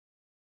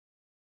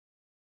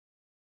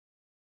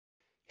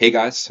Hey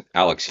guys,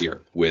 Alex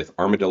here with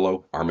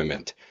Armadillo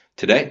Armament.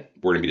 Today,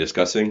 we're going to be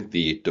discussing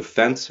the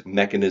Defense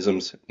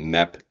Mechanisms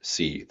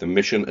MEPC, the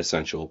Mission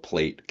Essential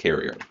Plate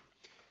Carrier.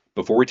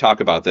 Before we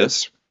talk about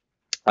this,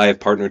 I have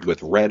partnered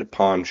with Red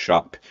Pawn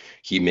Shop.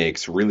 He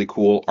makes really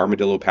cool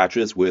armadillo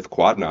patches with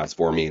quad knots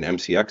for me and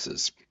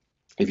MCXs.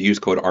 If you use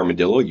code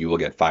Armadillo, you will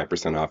get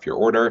 5% off your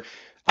order.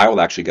 I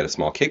will actually get a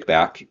small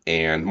kickback,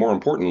 and more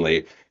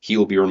importantly, he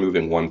will be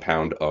removing 1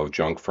 pound of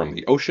junk from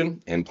the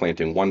ocean and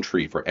planting one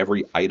tree for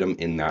every item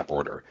in that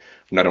order.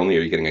 Not only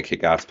are you getting a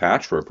kick-ass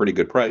patch for a pretty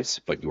good price,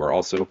 but you are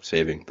also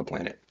saving the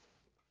planet.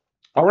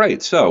 All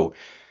right, so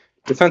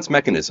defense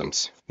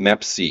mechanisms,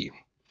 MEPC.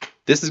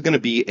 This is going to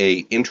be a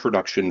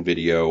introduction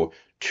video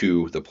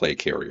to the plate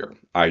carrier.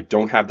 I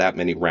don't have that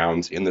many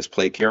rounds in this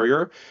plate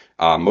carrier.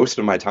 Most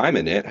of my time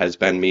in it has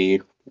been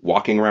me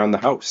walking around the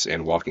house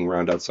and walking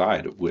around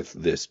outside with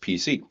this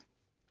PC.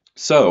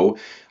 So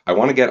I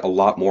want to get a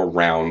lot more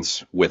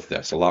rounds with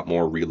this, a lot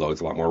more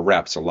reloads, a lot more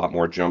reps, a lot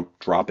more jump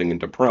dropping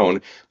into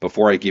prone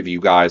before I give you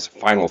guys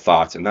final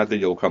thoughts, and that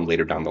video will come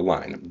later down the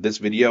line. This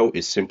video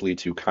is simply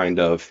to kind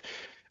of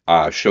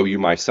show you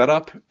my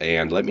setup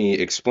and let me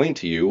explain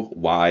to you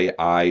why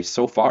I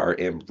so far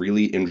am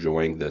really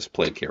enjoying this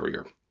plate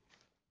carrier.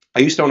 I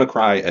used to own a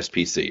Cry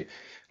SPC.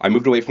 I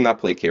moved away from that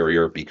plate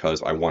carrier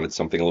because I wanted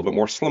something a little bit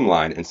more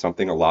slimline and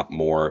something a lot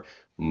more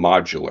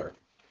modular.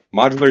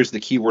 Modular is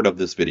the keyword of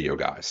this video,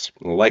 guys.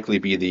 It will likely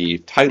be the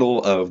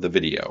title of the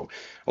video.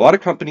 A lot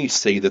of companies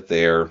say that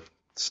their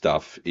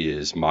stuff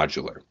is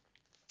modular.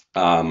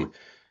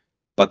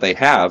 But they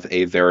have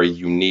a very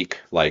unique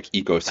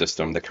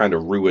ecosystem that kind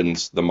of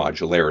ruins the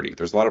modularity.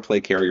 There's a lot of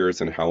plate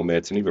carriers and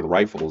helmets and even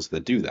rifles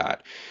that do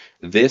that.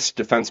 This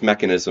defense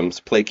mechanisms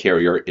plate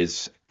carrier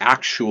is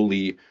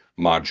actually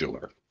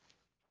modular.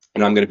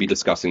 And I'm going to be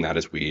discussing that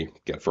as we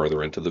get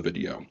further into the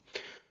video.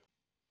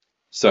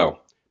 So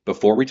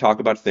before we talk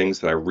about things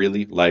that I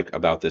really like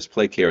about this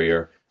plate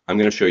carrier, I'm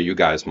going to show you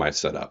guys my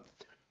setup.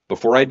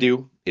 Before I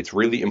do, it's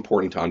really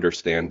important to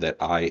understand that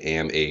I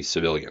am a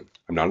civilian.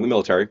 I'm not in the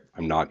military.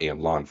 I'm not in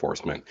law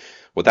enforcement.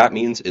 What that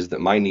means is that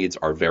my needs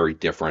are very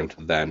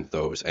different than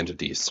those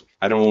entities.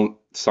 I don't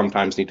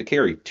sometimes need to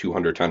carry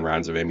 210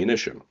 rounds of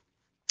ammunition,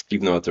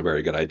 even though it's a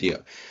very good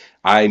idea.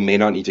 I may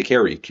not need to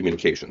carry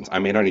communications. I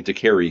may not need to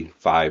carry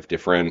 5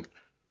 different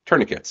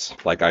tourniquets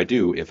like I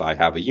do if I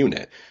have a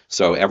unit.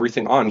 So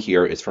everything on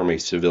here is from a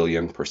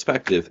civilian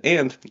perspective,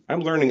 and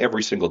I'm learning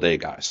every single day,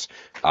 guys.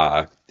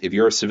 If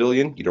you're a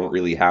civilian, you don't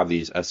really have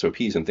these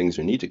SOPs and things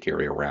you need to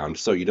carry around,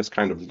 so you just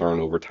kind of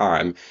learn over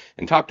time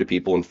and talk to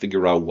people and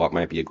figure out what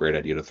might be a great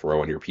idea to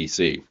throw on your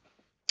PC.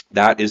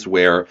 That is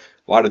where a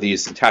lot of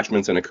these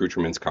attachments and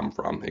accoutrements come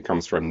from. It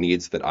comes from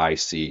needs that I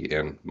see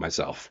in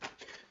myself.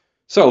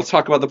 So let's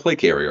talk about the plate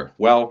carrier.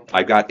 Well,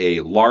 I've got a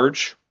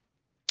large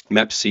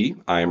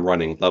MEPC. I am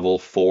running level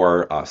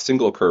 4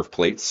 single curve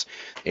plates,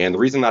 and the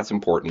reason that's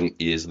important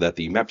is that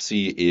the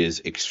MEPC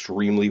is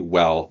extremely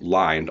well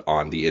lined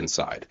on the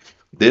inside.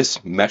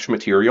 This mesh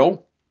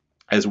material,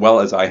 as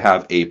well as I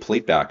have a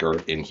plate backer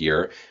in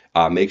here,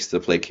 makes the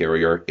plate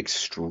carrier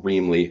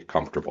extremely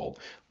comfortable,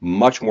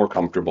 much more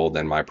comfortable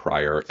than my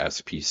prior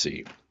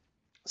SPC.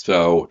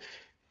 So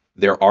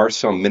there are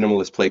some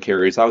minimalist plate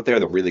carriers out there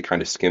that really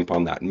kind of skimp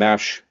on that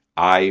mesh.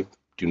 I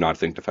do not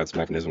think Defense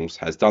Mechanisms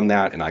has done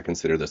that, and I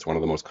consider this one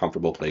of the most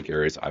comfortable plate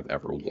carriers I've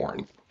ever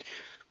worn.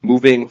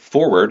 Moving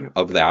forward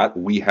of that,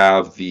 we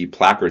have the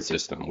placard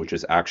system, which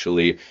is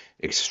actually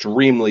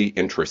extremely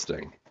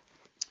interesting.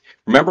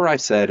 Remember I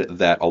said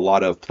that a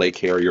lot of plate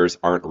carriers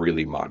aren't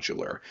really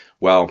modular.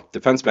 Well,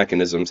 Defense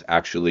Mechanisms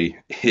actually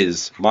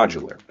is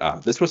modular.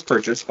 This was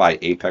purchased by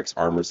Apex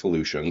Armor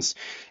Solutions,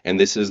 and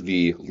this is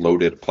the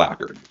loaded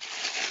placard.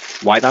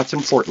 Why that's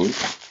important,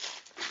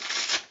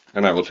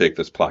 and I will take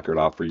this placard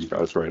off for you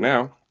guys right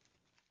now,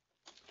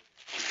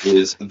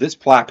 is this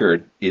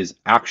placard is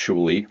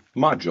actually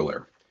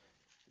modular.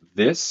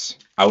 This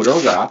outer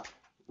wrap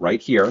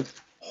right here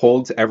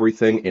holds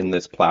everything in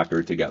this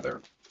placard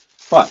together.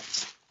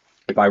 But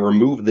if I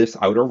remove this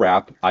outer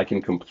wrap, I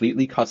can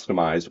completely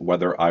customize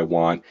whether I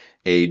want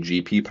a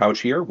GP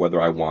pouch here,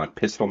 whether I want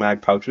pistol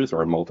mag pouches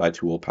or a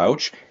multi-tool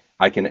pouch.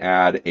 I can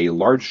add a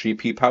large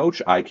GP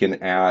pouch. I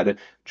can add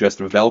just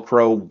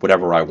Velcro,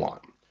 whatever I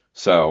want.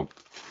 So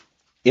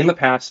in the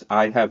past,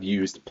 I have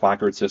used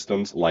placard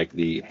systems like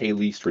the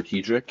Haley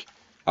Strategic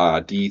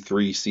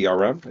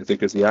D3CRM, I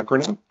think is the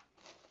acronym.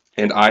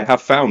 And I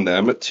have found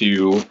them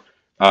to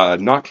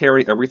not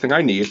carry everything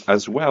I need,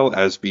 as well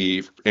as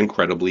be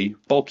incredibly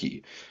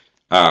bulky.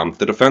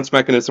 The defense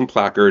mechanism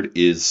placard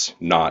is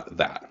not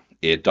that.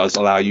 It does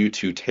allow you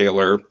to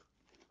tailor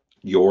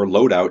your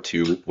loadout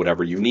to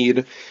whatever you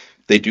need.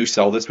 They do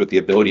sell this with the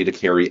ability to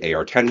carry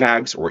AR-10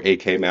 mags or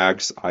AK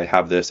mags. I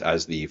have this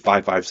as the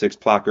 5.56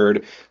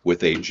 placard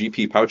with a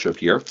GP pouch up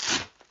here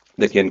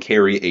that can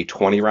carry a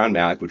 20-round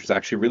mag, which is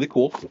actually really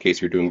cool in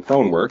case you're doing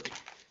prone work.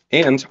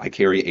 And I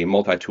carry a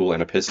multi-tool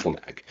and a pistol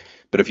mag.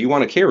 But if you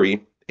want to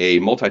carry a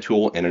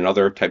multi-tool and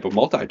another type of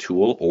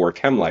multi-tool, or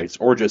chem lights,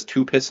 or just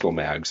 2 pistol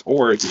mags,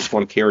 or if you just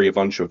want to carry a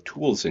bunch of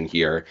tools in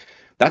here,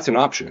 That's an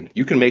option.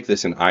 You can make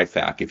this an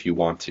IFAK if you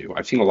want to.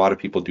 I've seen a lot of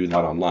people do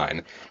that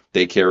online.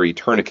 They carry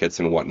tourniquets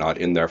and whatnot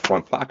in their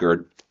front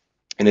placard,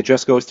 and it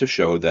just goes to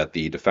show that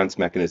the defense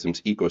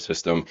mechanisms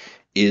ecosystem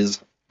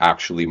is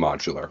actually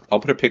modular. I'll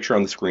put a picture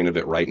on the screen of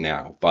it right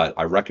now, but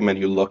I recommend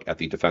you look at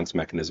the Defense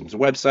Mechanisms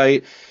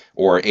website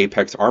or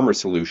Apex Armor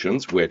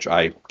Solutions, which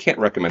I can't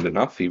recommend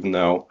enough, even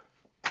though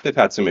they've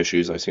had some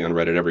issues I see on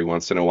Reddit every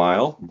once in a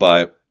while.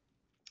 But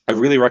I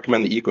really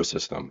recommend the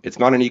ecosystem. It's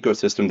not an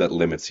ecosystem that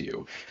limits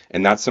you.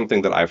 And that's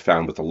something that I've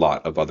found with a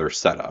lot of other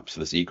setups.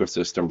 This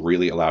ecosystem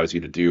really allows you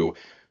to do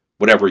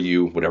whatever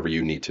you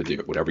need to do,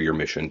 whatever your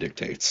mission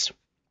dictates.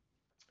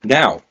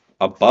 Now,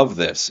 above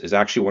this is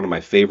actually one of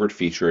my favorite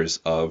features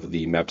of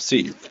the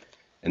MEPC,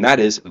 and that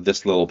is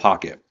this little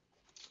pocket.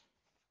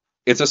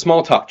 It's a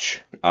small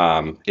touch.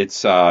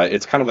 It's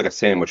kind of like a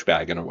sandwich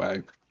bag in a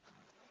way.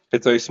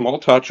 It's a small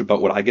touch,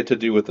 but what I get to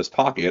do with this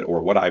pocket,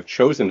 or what I've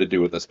chosen to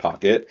do with this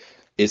pocket,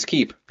 is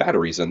keep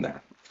batteries in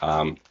there.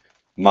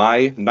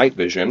 My night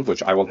vision,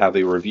 which I will have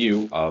a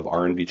review of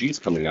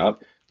RNVGs coming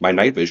up, my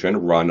night vision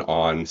run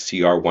on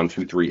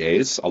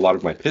CR123As. A lot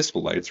of my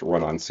pistol lights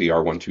run on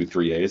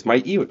CR123As.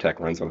 My EOTech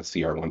runs on a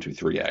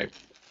CR123A.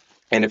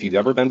 And if you've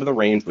ever been to the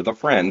range with a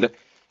friend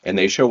and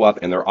they show up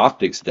and their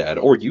optic's dead,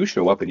 or you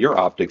show up and your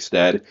optic's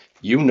dead,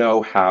 you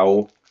know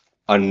how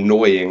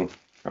annoying,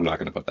 I'm not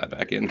going to put that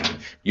back in,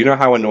 you know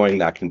how annoying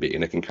that can be,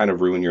 and it can kind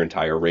of ruin your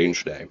entire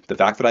range day. The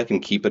fact that I can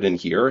keep it in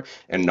here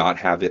and not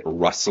have it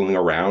rustling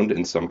around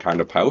in some kind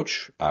of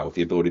pouch with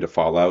the ability to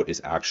fall out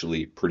is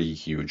actually pretty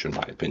huge in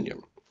my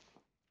opinion.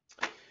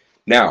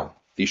 Now,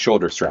 the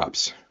shoulder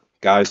straps.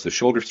 Guys, the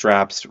shoulder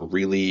straps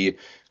really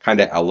kind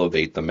of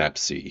elevate the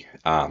MEPC.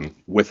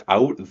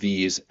 Without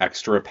these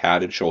extra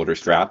padded shoulder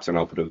straps, and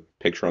I'll put a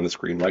picture on the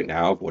screen right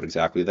now of what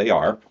exactly they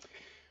are,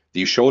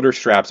 these shoulder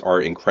straps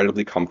are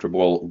incredibly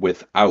comfortable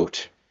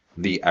without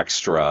the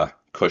extra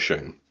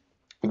cushion.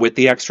 With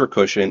the extra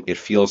cushion, it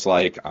feels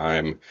like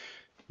I'm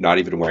not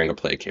even wearing a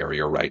play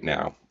carrier right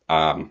now.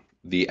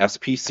 The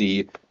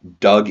SPC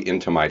dug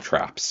into my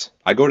traps.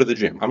 I go to the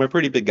gym. I'm a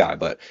pretty big guy,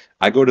 but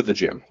I go to the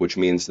gym, which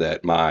means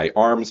that my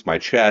arms, my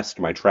chest,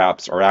 my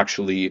traps are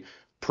actually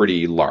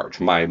pretty large.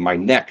 My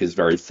neck is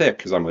very thick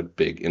because I'm a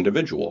big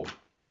individual.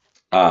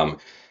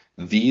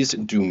 These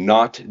do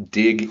not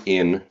dig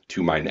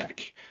into my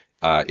neck.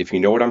 If you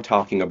know what I'm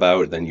talking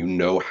about, then you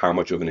know how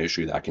much of an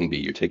issue that can be.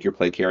 You take your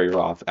play carrier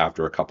off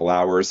after a couple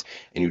hours,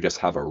 and you just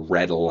have a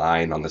red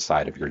line on the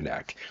side of your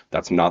neck.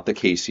 That's not the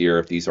case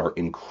here. These are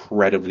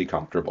incredibly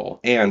comfortable,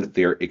 and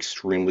they're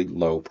extremely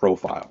low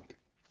profile.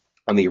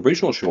 On the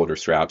original shoulder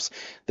straps,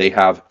 they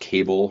have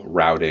cable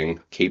routing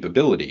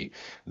capability.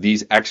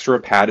 These extra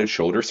padded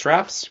shoulder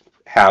straps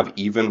have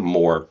even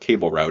more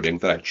cable routing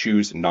that I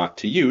choose not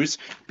to use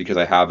because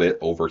I have it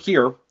over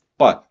here,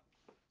 but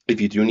if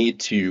you do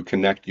need to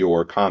connect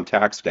your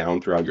contacts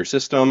down throughout your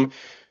system,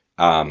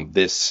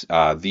 these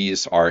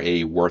are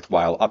a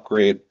worthwhile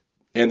upgrade,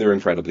 and they're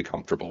incredibly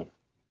comfortable.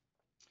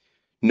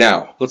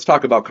 Now, let's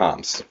talk about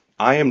comms.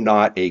 I am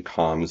not a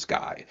comms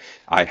guy.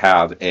 I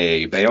have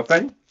a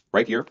Baofeng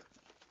right here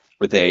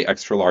with a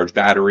extra large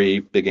battery,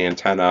 big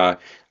antenna,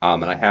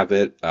 and I have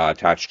it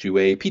attached to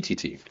a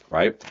PTT,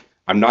 right?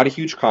 I'm not a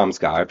huge comms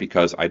guy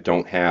because I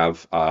don't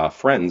have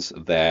friends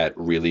that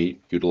really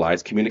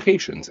utilize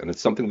communications, and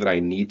it's something that I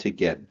need to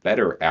get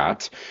better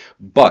at.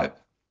 But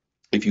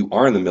if you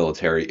are in the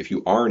military, if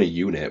you are in a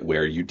unit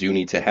where you do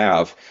need to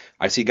have,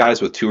 I see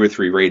guys with 2 or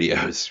 3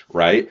 radios,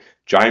 right?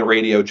 Giant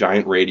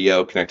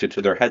radio connected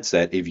to their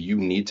headset. If you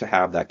need to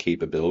have that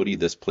capability,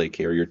 this play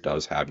carrier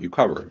does have you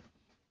covered.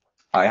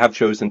 I have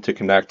chosen to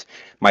connect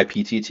my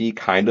PTT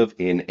kind of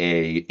in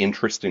a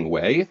interesting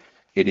way.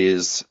 It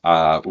is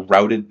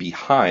routed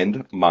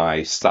behind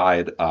my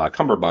side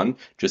cummerbund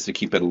just to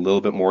keep it a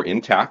little bit more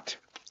intact.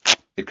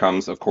 It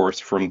comes, of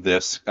course, from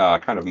this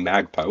kind of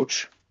mag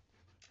pouch.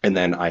 And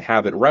then I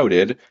have it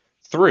routed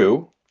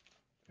through,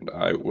 and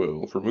I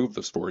will remove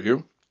this for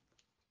you.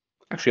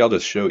 Actually, I'll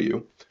just show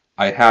you.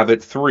 I have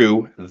it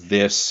through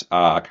this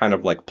kind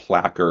of like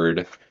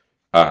placard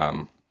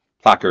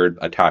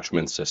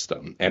attachment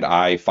system, and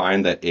I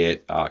find that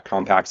it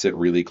compacts it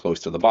really close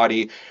to the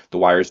body. The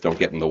wires don't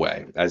get in the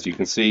way. As you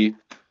can see,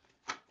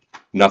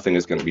 nothing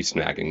is going to be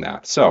snagging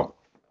that. So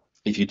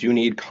if you do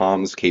need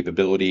comms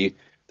capability,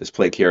 this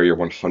play carrier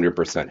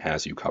 100%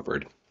 has you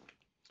covered.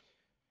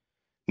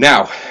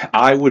 Now,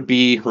 I would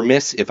be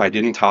remiss if I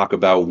didn't talk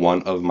about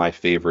one of my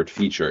favorite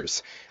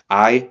features.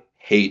 I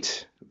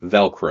hate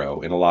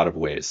Velcro in a lot of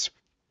ways,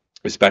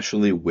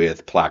 especially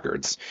with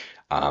placards.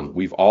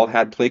 We've all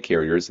had play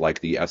carriers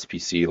like the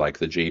SPC, like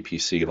the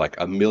JPC, like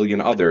a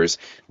million others,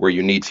 where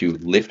you need to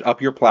lift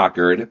up your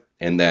placard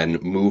and then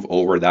move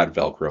over that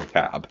Velcro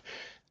tab.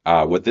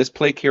 What this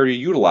play carrier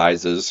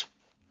utilizes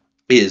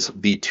is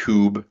the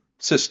tube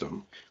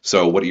system.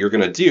 So what you're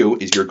going to do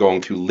is you're going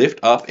to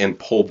lift up and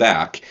pull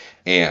back,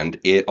 and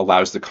it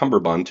allows the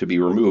cummerbund to be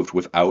removed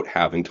without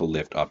having to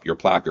lift up your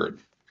placard.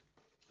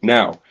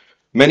 Now,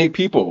 many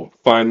people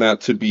find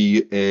that to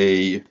be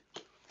a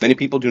Many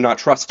people do not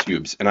trust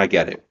tubes, and I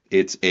get it.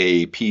 It's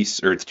a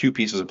piece, or it's two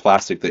pieces of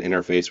plastic that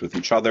interface with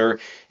each other.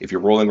 If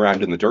you're rolling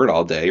around in the dirt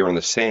all day or in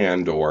the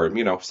sand or,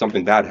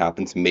 something bad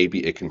happens,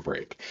 maybe it can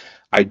break.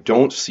 I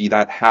don't see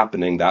that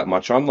happening that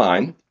much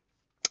online,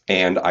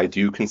 and I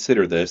do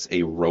consider this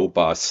a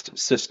robust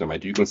system. I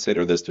do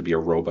consider this to be a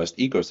robust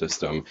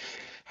ecosystem.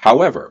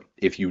 However,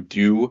 if you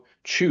do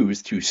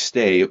choose to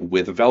stay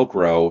with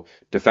Velcro,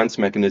 Defense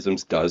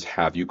Mechanisms does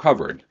have you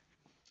covered.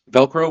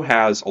 Velcro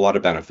has a lot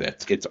of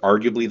benefits. It's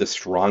arguably the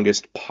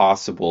strongest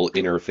possible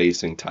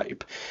interfacing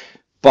type,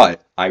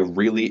 but I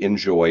really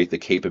enjoy the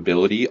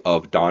capability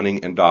of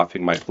donning and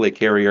doffing my plate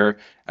carrier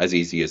as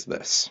easy as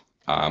this.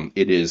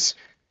 It is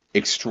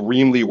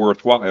extremely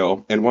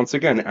worthwhile, and once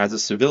again, as a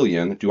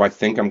civilian, do I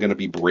think I'm going to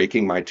be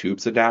breaking my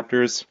tubes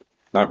adapters?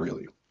 Not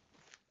really.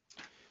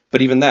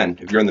 But even then,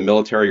 if you're in the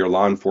military or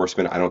law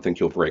enforcement, I don't think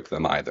you'll break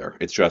them either.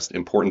 It's just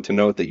important to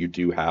note that you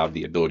do have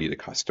the ability to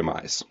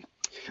customize.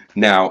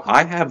 Now,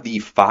 I have the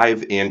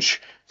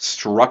 5-inch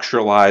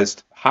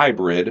structuralized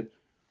hybrid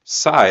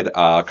side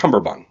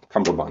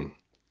cummerbund.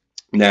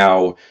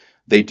 Now,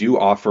 they do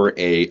offer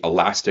a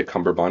elastic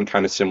cummerbund,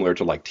 kind of similar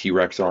to like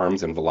T-Rex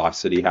arms and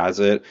Velocity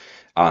has it.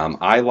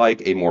 I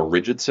like a more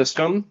rigid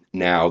system.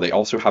 Now, they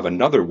also have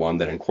another one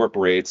that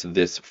incorporates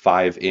this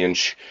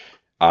 5-inch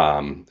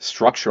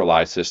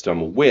structuralized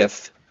system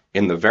with,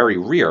 in the very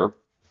rear,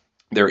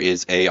 there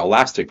is a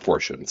elastic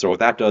portion. So what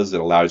that does, it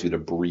allows you to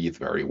breathe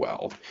very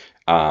well.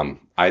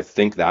 I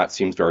think that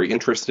seems very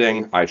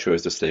interesting. I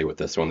chose to stay with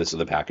this one. This is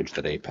the package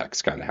that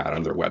Apex kind of had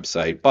on their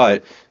website,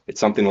 but it's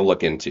something to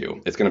look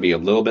into. It's going to be a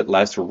little bit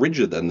less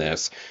rigid than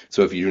this.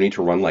 So if you need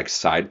to run like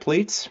side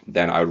plates,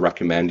 then I would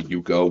recommend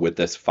you go with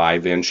this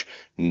 5-inch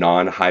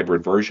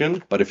non-hybrid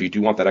version. But if you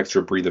do want that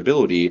extra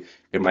breathability,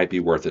 it might be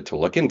worth it to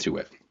look into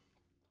it.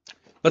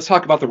 Let's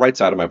talk about the right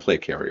side of my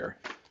plate carrier.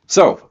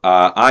 So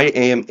I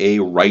am a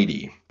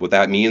righty. What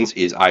that means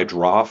is I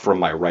draw from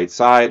my right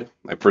side.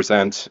 I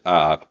present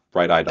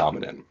right eye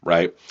dominant,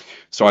 right?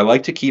 So I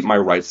like to keep my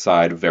right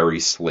side very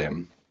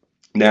slim.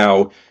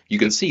 Now, you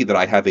can see that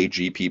I have a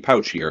GP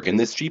pouch here. In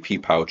this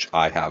GP pouch,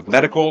 I have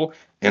medical,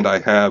 and I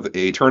have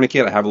a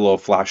tourniquet. I have a little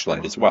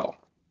flashlight as well.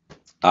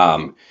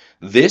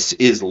 This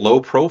is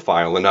low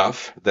profile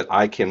enough that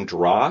I can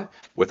draw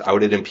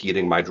without it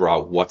impeding my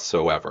draw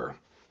whatsoever.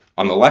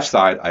 On the left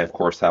side, I of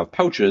course have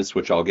pouches,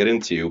 which I'll get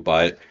into,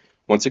 but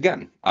once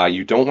again,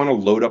 you don't want to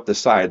load up the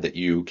side that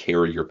you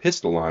carry your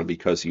pistol on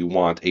because you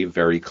want a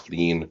very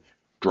clean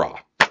draw.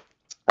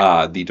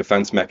 The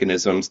Defense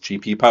Mechanisms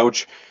GP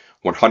pouch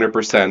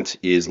 100%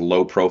 is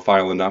low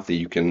profile enough that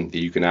you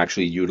can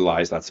actually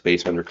utilize that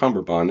space on your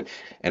cummerbund,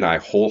 and I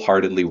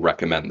wholeheartedly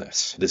recommend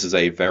this. This is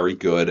a very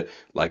good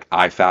like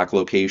IFAC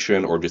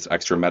location or just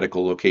extra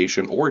medical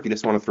location, or if you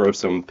just want to throw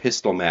some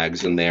pistol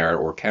mags in there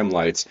or chem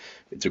lights,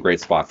 it's a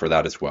great spot for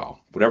that as well.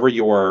 Whatever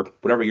your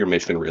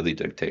mission really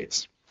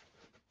dictates.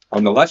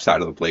 On the left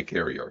side of the plate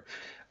carrier,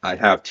 I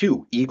have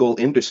two Eagle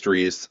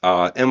Industries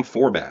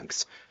M4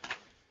 mags.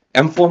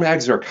 M4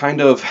 mags are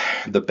kind of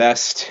the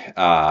best,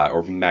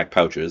 or mag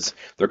pouches.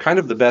 They're kind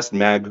of the best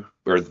mag,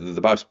 or the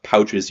best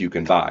pouches you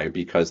can buy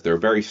because they're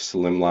very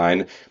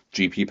slimline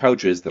GP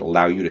pouches that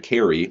allow you to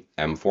carry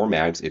M4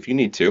 mags if you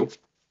need to.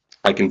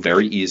 I can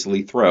very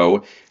easily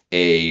throw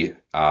a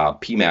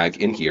PMag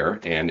in here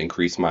and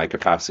increase my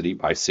capacity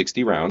by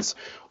 60 rounds,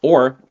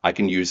 or I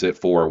can use it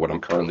for what I'm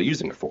currently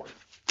using it for.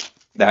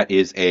 That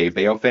is a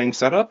Baofeng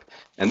setup,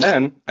 and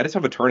then I just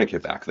have a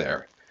tourniquet back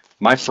there.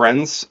 My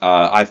friends,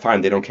 I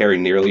find they don't carry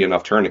nearly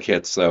enough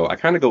tourniquets, so I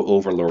kind of go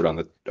overload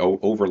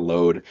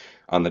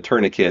on the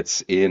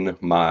tourniquets in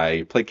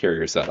my plate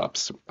carrier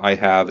setups. I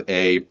have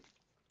a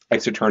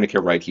extra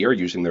tourniquet right here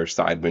using their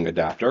side wing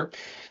adapter,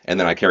 and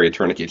then I carry a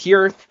tourniquet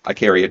here. I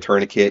carry a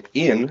tourniquet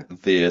in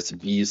this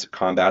Bees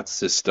Combat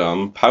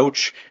System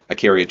pouch. I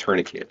carry a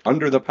tourniquet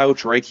under the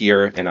pouch right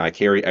here, and I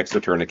carry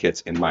extra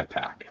tourniquets in my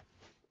pack.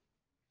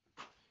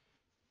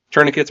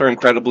 Tourniquets are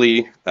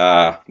incredibly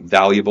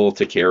valuable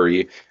to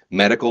carry.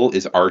 Medical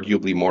is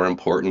arguably more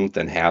important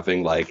than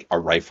having like a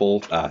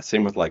rifle.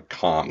 Same with like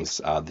comms.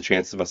 The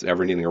chances of us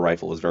ever needing a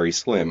rifle is very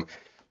slim.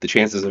 The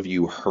chances of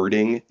you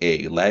hurting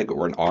a leg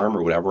or an arm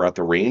or whatever at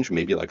the range,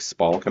 maybe like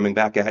Spall coming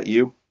back at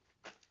you,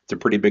 it's a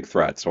pretty big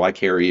threat. So I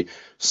carry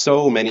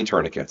so many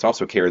tourniquets. I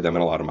also carry them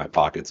in a lot of my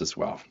pockets as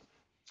well.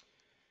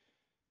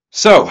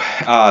 So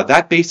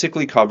that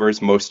basically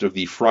covers most of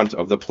the front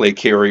of the plate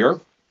carrier.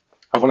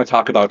 I want to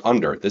talk about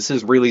under. This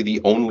is really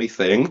the only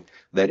thing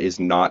that is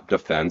not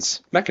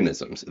Defense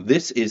Mechanisms.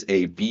 This is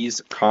a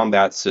Bees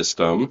Combat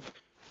System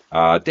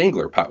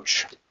dangler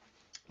pouch.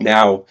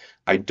 Now,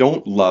 I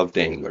don't love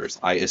danglers.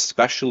 I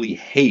especially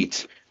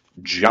hate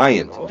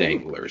giant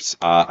danglers.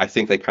 I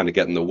think they kind of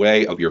get in the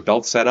way of your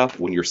belt setup.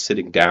 When you're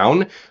sitting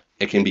down,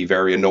 it can be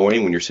very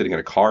annoying. When you're sitting in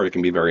a car, it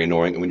can be very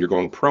annoying. And when you're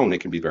going prone,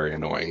 it can be very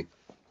annoying.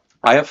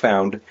 I have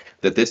found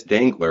that this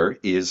dangler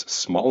is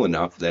small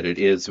enough that it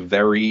is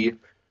very...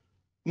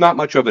 not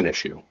much of an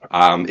issue.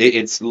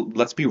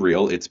 Let's be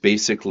real, it's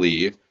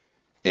basically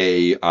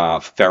a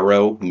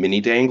ferro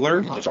mini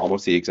dangler. It's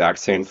almost the exact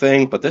same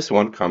thing, but this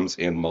one comes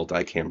in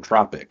multicam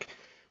tropic,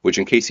 which,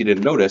 in case you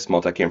didn't notice,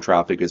 multicam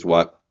tropic is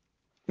what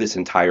this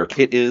entire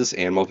kit is,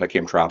 and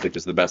multicam tropic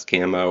is the best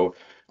camo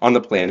on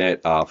the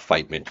planet.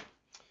 Fight me.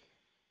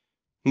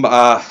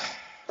 Uh,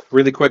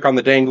 Really quick on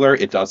the dangler,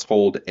 it does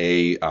hold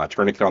a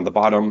tourniquet on the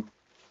bottom.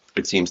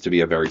 It seems to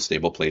be a very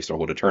stable place to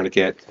hold a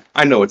tourniquet.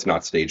 I know it's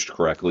not staged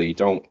correctly.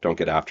 Don't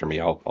get after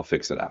me. I'll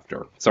fix it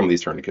after. Some of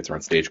these tourniquets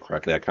aren't staged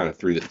correctly. I kind of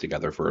threw this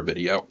together for a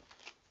video.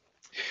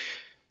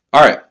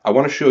 All right, I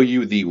want to show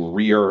you the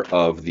rear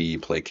of the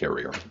plate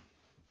carrier.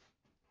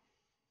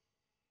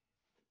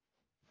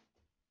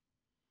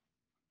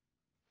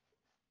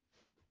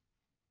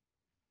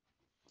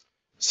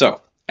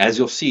 So, as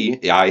you'll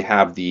see, I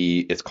have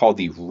it's called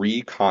the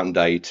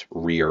recondite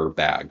rear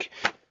bag.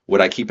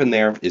 What I keep in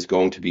there is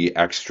going to be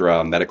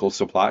extra medical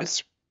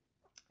supplies,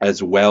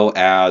 as well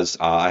as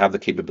I have the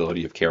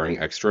capability of carrying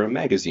extra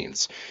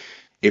magazines.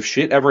 If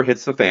shit ever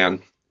hits the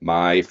fan,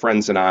 my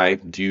friends and I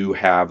do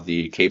have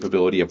the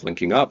capability of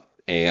linking up,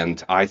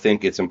 and I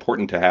think it's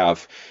important to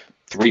have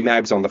 3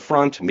 mags on the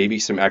front, maybe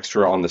some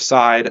extra on the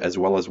side, as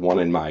well as one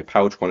in my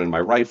pouch, one in my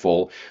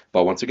rifle.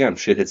 But once again,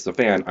 shit hits the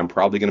fan, I'm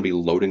probably going to be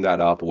loading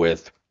that up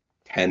with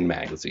 10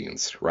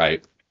 magazines,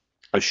 right?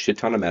 A shit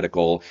ton of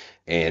medical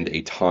and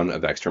a ton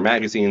of extra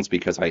magazines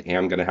because I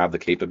am going to have the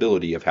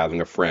capability of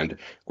having a friend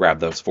grab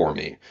those for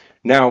me.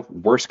 Now,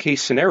 worst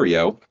case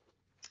scenario,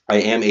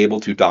 I am able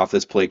to doff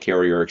this plate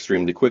carrier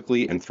extremely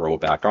quickly and throw it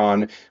back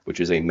on,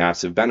 which is a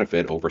massive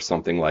benefit over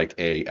something like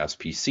a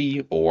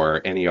SPC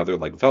or any other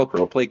like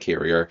Velcro plate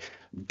carrier.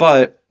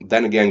 But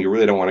then again, you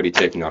really don't want to be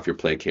taking off your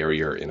plate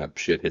carrier in a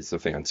shit hits the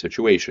fan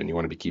situation. You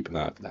want to be keeping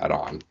that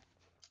on.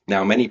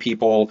 Now, many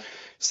people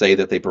say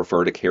that they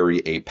prefer to carry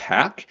a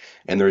pack,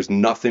 and there's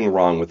nothing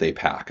wrong with a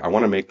pack. I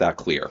want to make that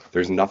clear.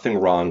 There's nothing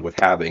wrong with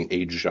having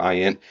a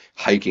giant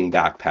hiking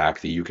backpack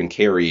that you can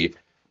carry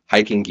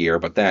hiking gear,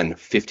 but then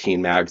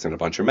 15 mags and a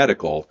bunch of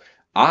medical.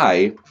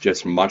 I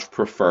just much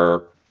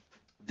prefer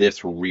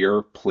this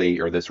rear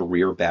plate or this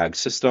rear bag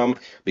system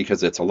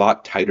because it's a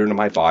lot tighter to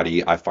my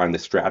body. I find the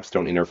straps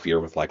don't interfere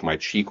with like my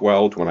cheek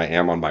weld when I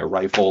am on my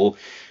rifle,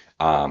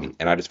 and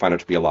I just find it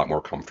to be a lot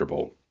more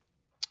comfortable.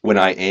 When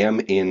I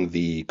am in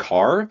the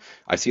car,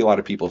 I see a lot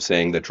of people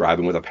saying that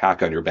driving with a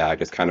pack on your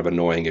back is kind of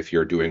annoying if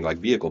you're doing like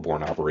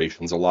vehicle-borne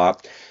operations a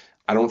lot.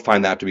 I don't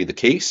find that to be the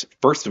case.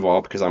 First of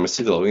all, because I'm a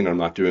civilian, I'm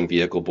not doing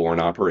vehicle-borne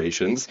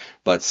operations.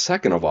 But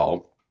second of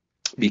all,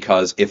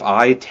 because if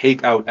I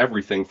take out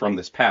everything from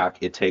this pack,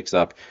 it takes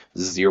up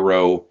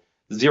zero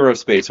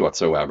space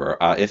whatsoever.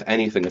 If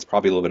anything, it's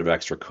probably a little bit of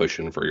extra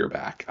cushion for your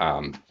back.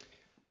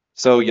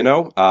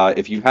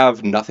 If you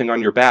have nothing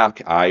on your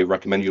back, I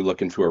recommend you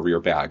look into a rear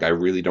bag. I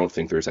really don't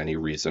think there's any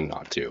reason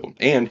not to.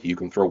 And you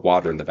can throw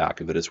water in the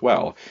back of it as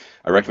well.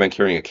 I recommend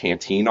carrying a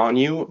canteen on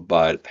you,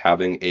 but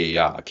having a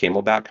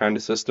camelback kind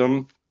of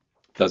system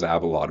does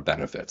have a lot of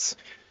benefits.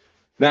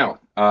 Now,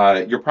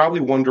 you're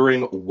probably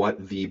wondering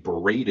what the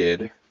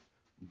braided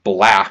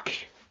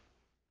black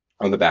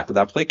on the back of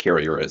that plate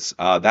carrier is.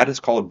 That is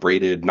called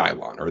braided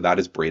nylon, or that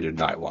is braided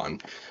nylon.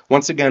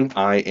 Once again,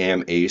 I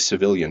am a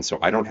civilian, so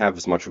I don't have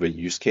as much of a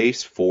use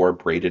case for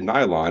braided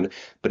nylon,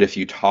 but if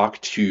you talk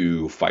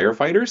to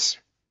firefighters,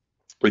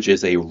 which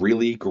is a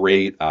really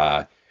great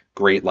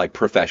like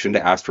profession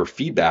to ask for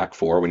feedback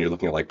for when you're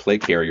looking at like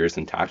plate carriers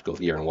and tactical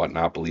gear and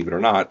whatnot. Believe it or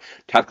not,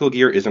 tactical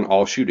gear isn't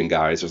all shooting,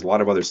 guys. There's a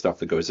lot of other stuff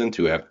that goes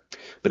into it.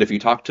 But if you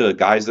talk to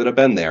guys that have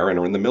been there and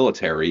are in the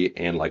military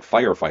and like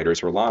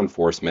firefighters or law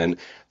enforcement,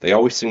 they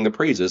always sing the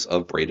praises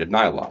of braided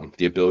nylon.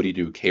 The ability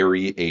to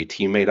carry a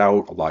teammate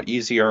out a lot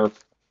easier.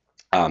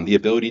 The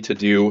ability to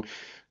do,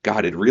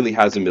 God, it really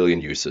has a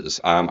million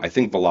uses. I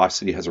think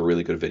Velocity has a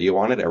really good video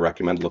on it. I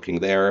recommend looking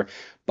there.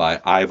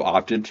 But I've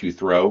opted to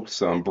throw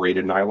some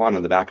braided nylon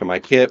on the back of my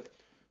kit,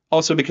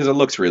 also because it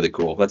looks really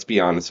cool. Let's be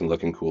honest, and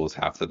looking cool is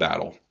half the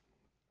battle.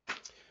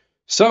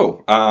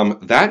 So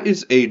that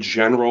is a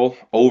general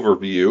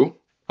overview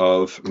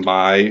of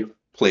my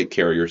plate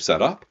carrier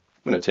setup.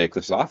 I'm going to take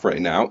this off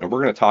right now, and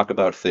we're going to talk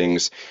about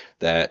things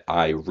that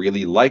I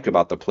really like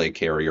about the plate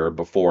carrier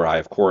before I,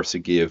 of course,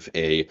 give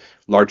a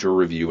larger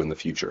review in the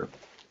future.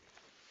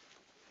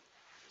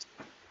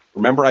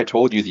 Remember I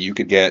told you that you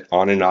could get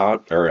on and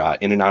out or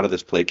in and out of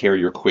this plate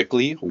carrier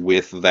quickly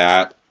with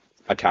that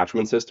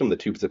attachment system, the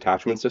tubes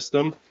attachment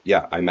system?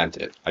 Yeah, I meant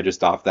it. I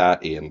just off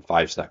that in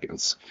 5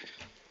 seconds.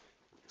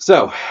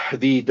 So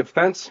the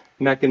defense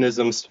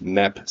mechanisms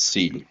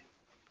MEPC.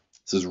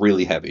 This is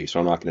really heavy,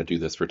 so I'm not going to do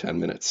this for 10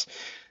 minutes.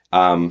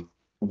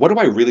 What do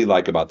I really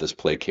like about this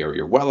plate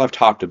carrier? Well, I've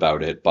talked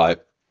about it,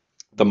 but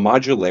the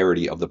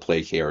modularity of the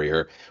plate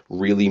carrier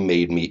really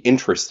made me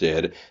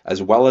interested,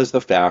 as well as the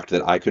fact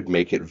that I could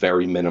make it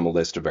very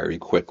minimalist very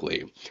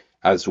quickly.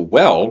 As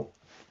well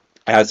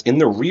as in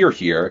the rear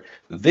here,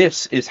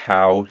 this is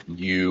how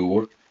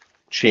you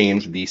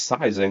change the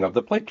sizing of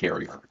the plate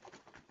carrier.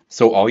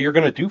 So all you're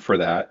going to do for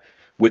that,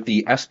 With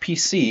the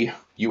SPC,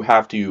 you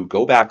have to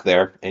go back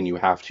there and you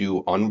have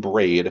to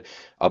unbraid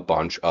a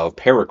bunch of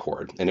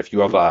paracord. And if you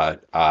have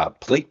a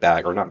plate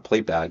bag, or not a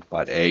plate bag,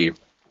 but a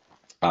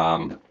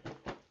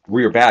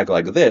rear bag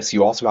like this,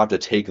 you also have to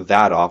take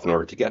that off in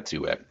order to get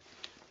to it.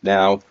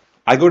 Now,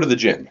 I go to the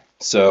gym,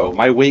 so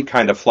my weight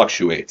kind of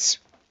fluctuates.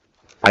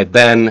 I've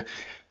been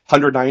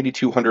 190,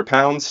 200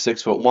 pounds,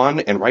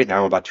 6'1", and right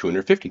now I'm about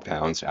 250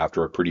 pounds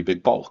after a pretty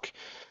big bulk.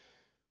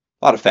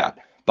 A lot of fat.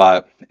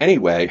 But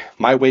anyway,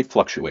 my weight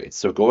fluctuates.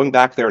 So going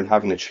back there and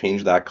having to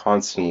change that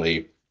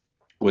constantly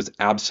was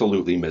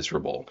absolutely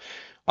miserable.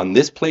 On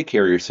this plate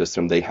carrier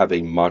system, they have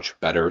a much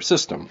better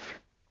system.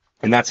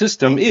 And that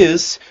system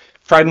is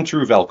tried and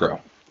true Velcro.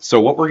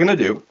 So what we're going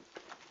to do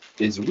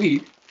is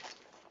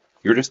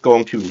you're just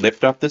going to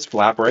lift up this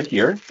flap right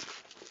here.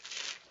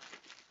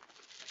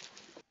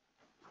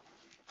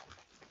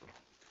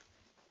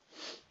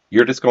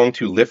 You're just going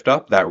to lift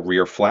up that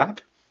rear flap,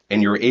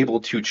 and you're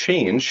able to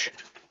change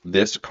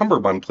this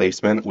cummerbund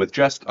placement with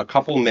just a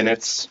couple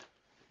minutes,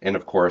 and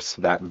of course,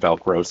 that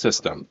Velcro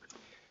system.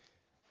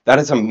 That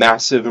is a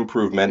massive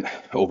improvement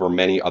over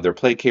many other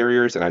plate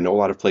carriers, and I know a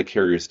lot of plate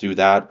carriers do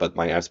that, but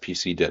my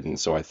SPC didn't,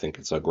 so I think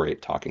it's a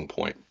great talking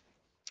point.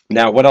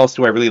 Now, what else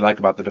do I really like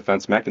about the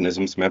Defense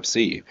Mechanisms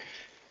MEPC?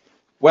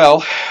 Well,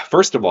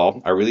 first of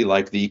all, I really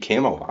like the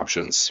camo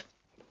options.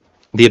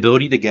 The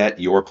ability to get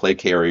your plate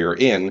carrier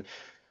in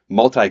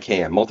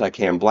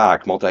multicam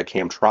black,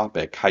 multicam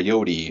tropic,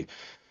 coyote,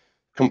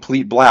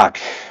 complete black,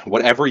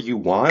 whatever you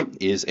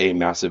want is a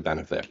massive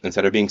benefit.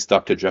 Instead of being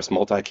stuck to just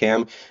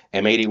multicam,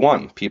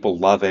 M81, people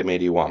love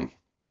M81.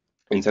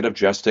 Instead of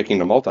just sticking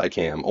to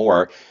multicam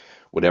or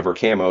whatever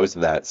camos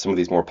that some of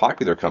these more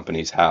popular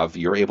companies have,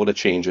 you're able to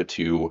change it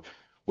to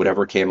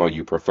whatever camo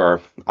you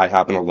prefer. I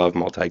happen to love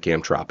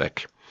multicam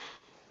tropic.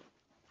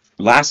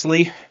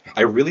 Lastly,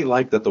 I really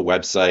like that the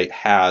website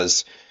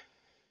has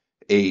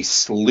a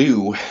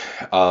slew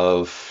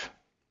of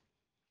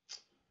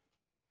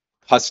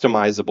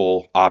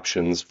customizable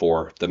options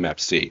for the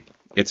MEPC.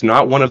 It's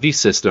not one of these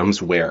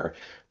systems where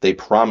they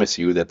promise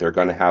you that they're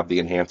going to have the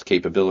enhanced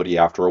capability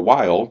after a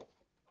while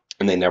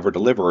and they never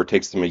deliver, or it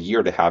takes them a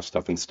year to have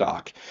stuff in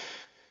stock.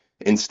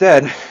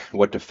 Instead,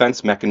 what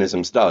Defense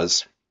Mechanisms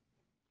does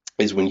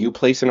is when you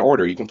place an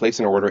order, you can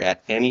place an order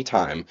at any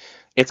time.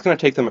 It's going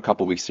to take them a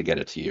couple weeks to get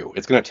it to you.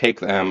 It's going to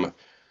take them,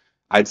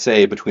 I'd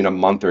say, between a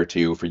month or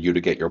two for you to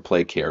get your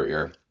plate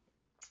carrier.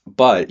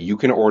 But you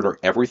can order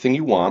everything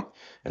you want,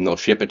 and they'll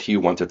ship it to you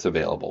once it's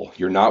available.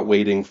 You're not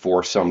waiting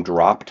for some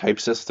drop type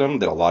system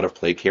that a lot of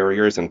plate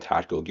carriers and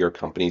tactical gear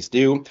companies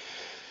do.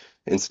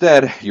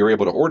 Instead, you're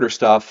able to order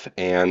stuff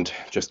and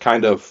just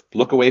kind of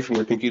look away from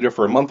your computer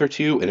for a month or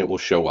two, and it will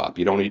show up.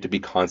 You don't need to be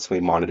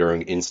constantly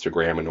monitoring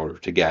Instagram in order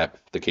to get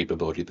the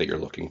capability that you're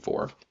looking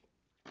for.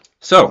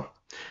 So,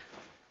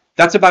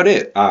 that's about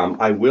it.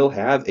 I will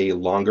have a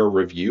longer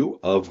review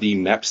of the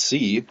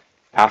MEPC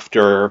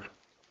after,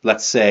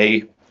 let's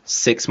say,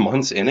 6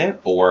 months in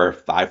it or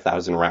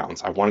 5,000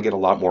 rounds. I want to get a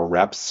lot more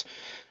reps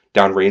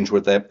downrange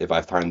with it. If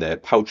I find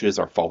that pouches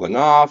are falling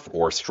off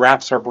or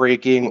straps are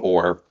breaking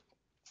or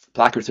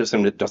placard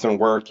system that doesn't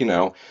work,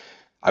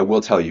 I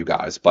will tell you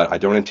guys, but I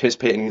don't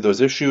anticipate any of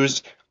those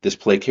issues. This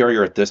plate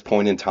carrier at this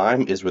point in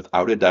time is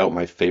without a doubt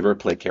my favorite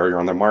plate carrier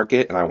on the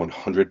market, and I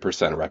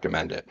 100%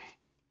 recommend it.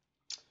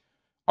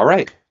 All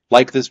right,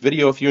 like this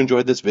video if you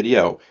enjoyed this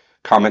video.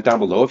 Comment down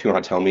below if you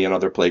want to tell me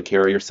another plate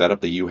carrier setup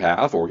that you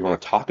have, or you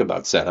want to talk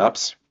about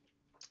setups.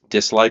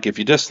 Dislike if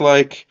you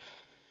dislike.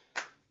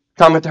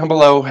 Comment down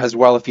below as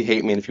well if you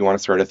hate me and if you want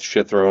to start a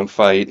shit throwing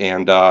fight.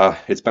 And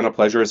it's been a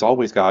pleasure as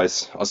always,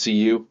 guys. I'll see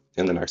you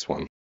in the next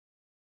one.